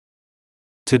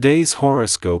Today's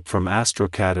horoscope from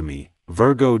Astrocademy,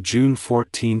 Virgo June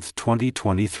 14,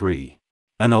 2023.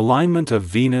 An alignment of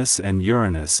Venus and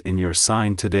Uranus in your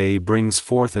sign today brings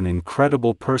forth an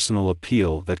incredible personal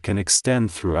appeal that can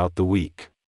extend throughout the week.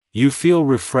 You feel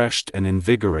refreshed and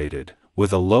invigorated,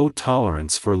 with a low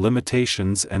tolerance for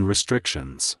limitations and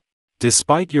restrictions.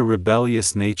 Despite your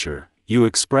rebellious nature, you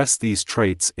express these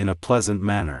traits in a pleasant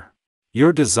manner.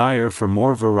 Your desire for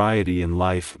more variety in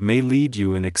life may lead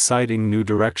you in exciting new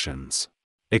directions.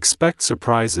 Expect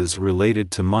surprises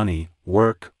related to money,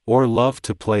 work, or love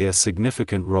to play a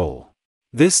significant role.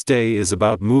 This day is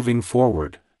about moving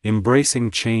forward,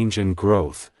 embracing change and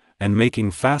growth, and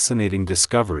making fascinating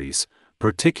discoveries,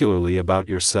 particularly about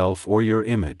yourself or your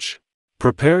image.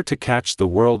 Prepare to catch the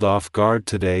world off guard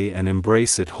today and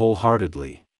embrace it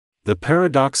wholeheartedly. The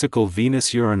paradoxical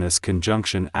Venus-Uranus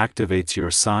conjunction activates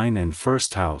your sign and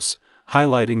first house,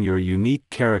 highlighting your unique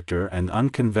character and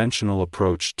unconventional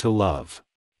approach to love.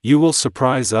 You will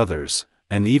surprise others,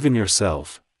 and even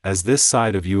yourself, as this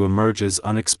side of you emerges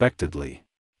unexpectedly.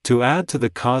 To add to the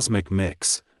cosmic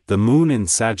mix, the moon in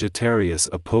Sagittarius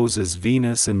opposes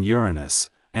Venus and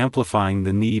Uranus, amplifying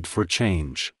the need for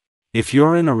change. If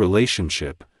you're in a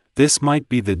relationship, this might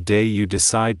be the day you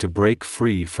decide to break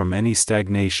free from any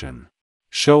stagnation.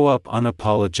 Show up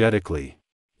unapologetically.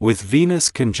 With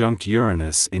Venus conjunct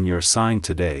Uranus in your sign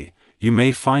today, you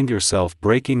may find yourself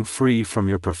breaking free from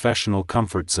your professional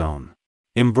comfort zone.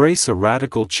 Embrace a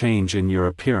radical change in your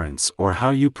appearance or how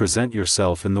you present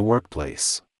yourself in the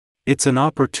workplace. It's an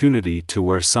opportunity to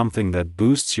wear something that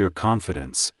boosts your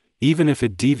confidence, even if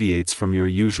it deviates from your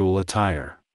usual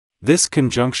attire. This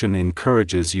conjunction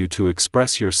encourages you to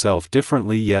express yourself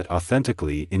differently yet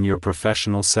authentically in your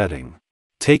professional setting.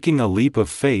 Taking a leap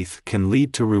of faith can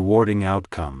lead to rewarding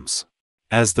outcomes.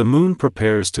 As the moon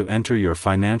prepares to enter your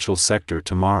financial sector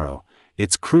tomorrow,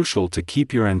 it's crucial to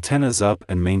keep your antennas up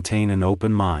and maintain an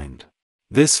open mind.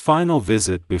 This final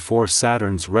visit before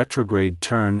Saturn's retrograde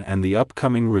turn and the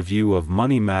upcoming review of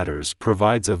money matters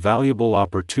provides a valuable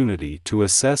opportunity to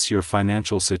assess your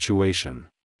financial situation.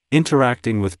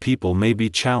 Interacting with people may be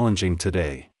challenging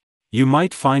today. You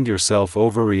might find yourself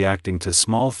overreacting to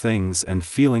small things and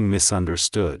feeling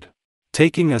misunderstood.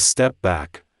 Taking a step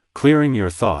back, clearing your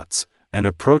thoughts, and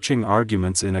approaching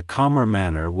arguments in a calmer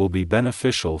manner will be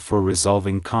beneficial for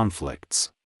resolving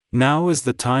conflicts. Now is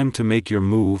the time to make your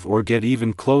move or get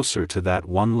even closer to that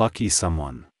one lucky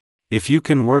someone. If you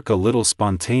can work a little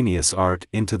spontaneous art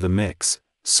into the mix,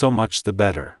 so much the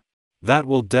better. That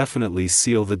will definitely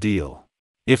seal the deal.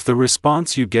 If the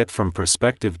response you get from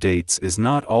prospective dates is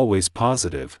not always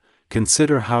positive,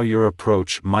 consider how your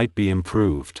approach might be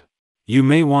improved. You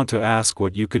may want to ask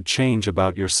what you could change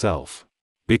about yourself.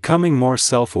 Becoming more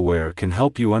self-aware can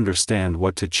help you understand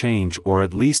what to change or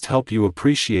at least help you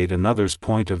appreciate another's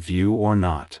point of view or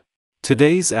not.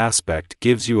 Today's aspect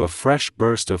gives you a fresh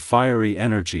burst of fiery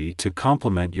energy to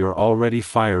complement your already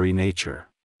fiery nature.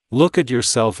 Look at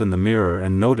yourself in the mirror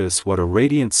and notice what a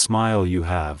radiant smile you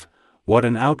have. What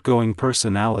an outgoing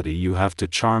personality you have to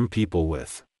charm people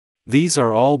with. These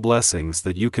are all blessings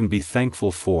that you can be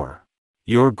thankful for.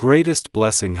 Your greatest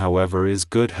blessing, however, is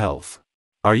good health.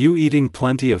 Are you eating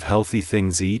plenty of healthy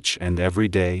things each and every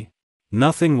day?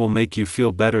 Nothing will make you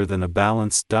feel better than a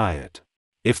balanced diet.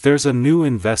 If there's a new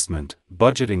investment,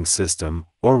 budgeting system,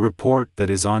 or report that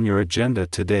is on your agenda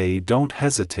today, don't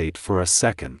hesitate for a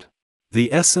second.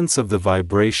 The essence of the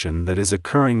vibration that is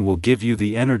occurring will give you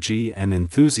the energy and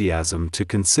enthusiasm to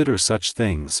consider such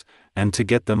things, and to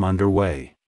get them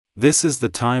underway. This is the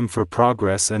time for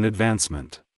progress and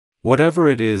advancement. Whatever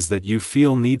it is that you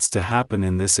feel needs to happen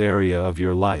in this area of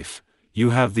your life,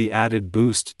 you have the added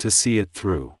boost to see it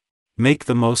through. Make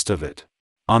the most of it.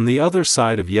 On the other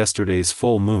side of yesterday's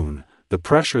full moon, the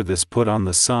pressure this put on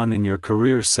the sun in your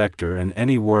career sector and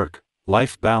any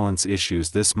work-life balance issues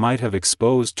this might have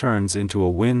exposed turns into a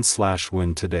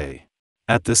win/win today.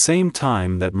 At the same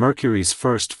time that Mercury's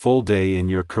first full day in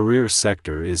your career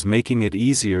sector is making it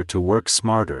easier to work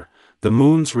smarter, the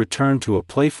moon's return to a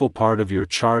playful part of your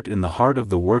chart in the heart of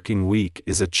the working week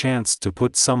is a chance to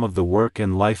put some of the work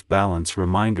and life balance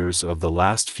reminders of the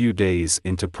last few days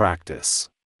into practice.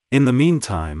 In the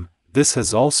meantime, this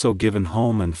has also given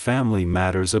home and family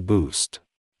matters a boost.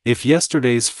 If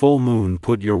yesterday's full moon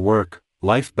put your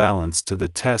work-life balance to the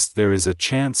test, there is a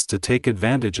chance to take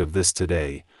advantage of this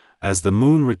today, as the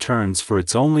moon returns for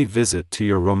its only visit to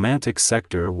your romantic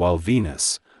sector while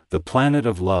Venus, the planet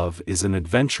of love, is an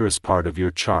adventurous part of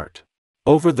your chart.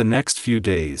 Over the next few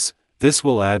days, this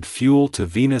will add fuel to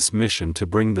Venus' mission to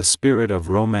bring the spirit of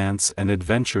romance and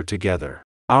adventure together.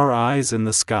 Our eyes in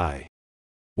the sky.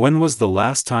 When was the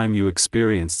last time you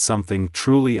experienced something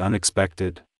truly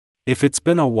unexpected? If it's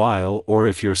been a while, or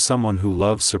if you're someone who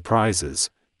loves surprises,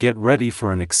 get ready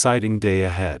for an exciting day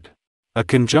ahead. A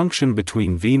conjunction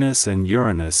between Venus and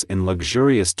Uranus in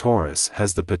luxurious Taurus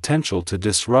has the potential to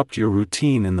disrupt your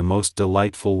routine in the most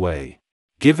delightful way.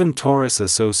 Given Taurus'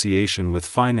 association with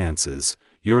finances,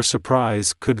 your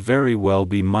surprise could very well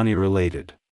be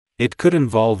money-related. It could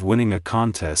involve winning a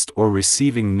contest or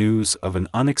receiving news of an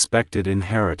unexpected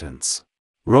inheritance.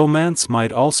 Romance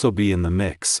might also be in the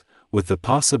mix, with the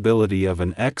possibility of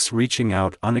an ex reaching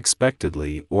out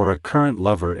unexpectedly or a current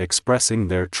lover expressing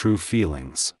their true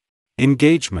feelings.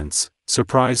 Engagements,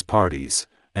 surprise parties,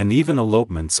 and even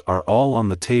elopements are all on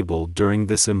the table during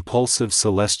this impulsive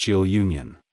celestial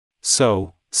union.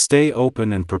 So, stay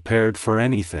open and prepared for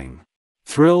anything.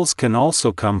 Thrills can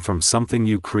also come from something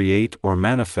you create or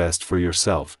manifest for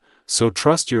yourself, so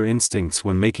trust your instincts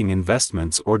when making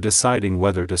investments or deciding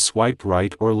whether to swipe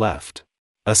right or left.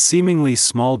 A seemingly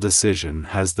small decision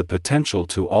has the potential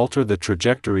to alter the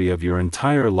trajectory of your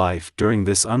entire life during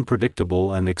this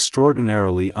unpredictable and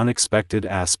extraordinarily unexpected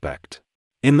aspect.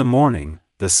 In the morning,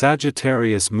 the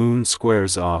Sagittarius moon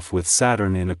squares off with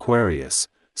Saturn in Aquarius,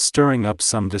 stirring up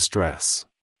some distress.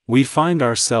 We find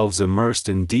ourselves immersed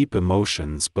in deep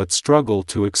emotions but struggle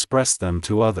to express them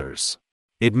to others.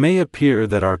 It may appear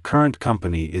that our current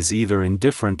company is either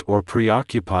indifferent or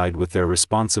preoccupied with their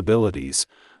responsibilities,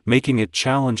 making it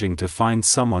challenging to find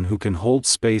someone who can hold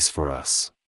space for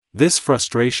us. This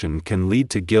frustration can lead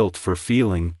to guilt for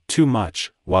feeling too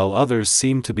much, while others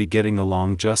seem to be getting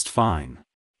along just fine.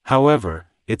 However,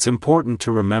 it's important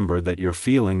to remember that your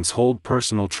feelings hold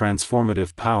personal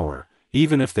transformative power,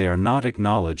 even if they are not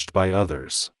acknowledged by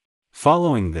others.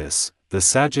 Following this, the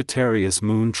Sagittarius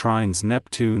moon trines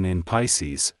Neptune in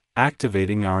Pisces,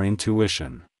 activating our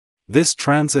intuition. This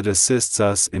transit assists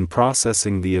us in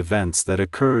processing the events that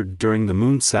occurred during the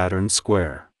Moon-Saturn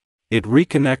square. It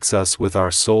reconnects us with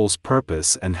our soul's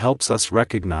purpose and helps us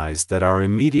recognize that our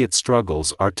immediate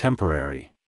struggles are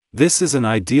temporary. This is an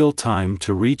ideal time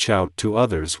to reach out to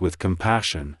others with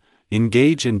compassion,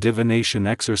 engage in divination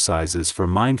exercises for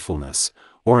mindfulness,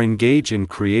 or engage in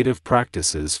creative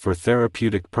practices for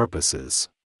therapeutic purposes.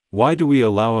 Why do we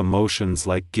allow emotions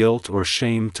like guilt or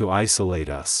shame to isolate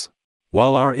us?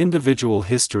 While our individual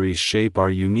histories shape our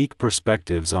unique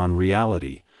perspectives on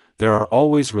reality, there are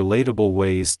always relatable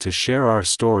ways to share our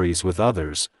stories with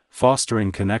others,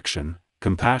 fostering connection,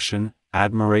 compassion,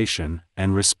 admiration,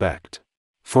 and respect.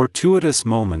 Fortuitous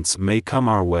moments may come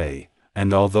our way,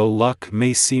 and although luck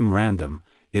may seem random,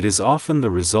 it is often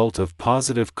the result of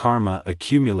positive karma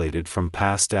accumulated from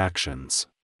past actions.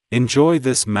 Enjoy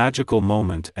this magical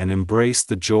moment and embrace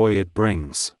the joy it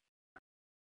brings.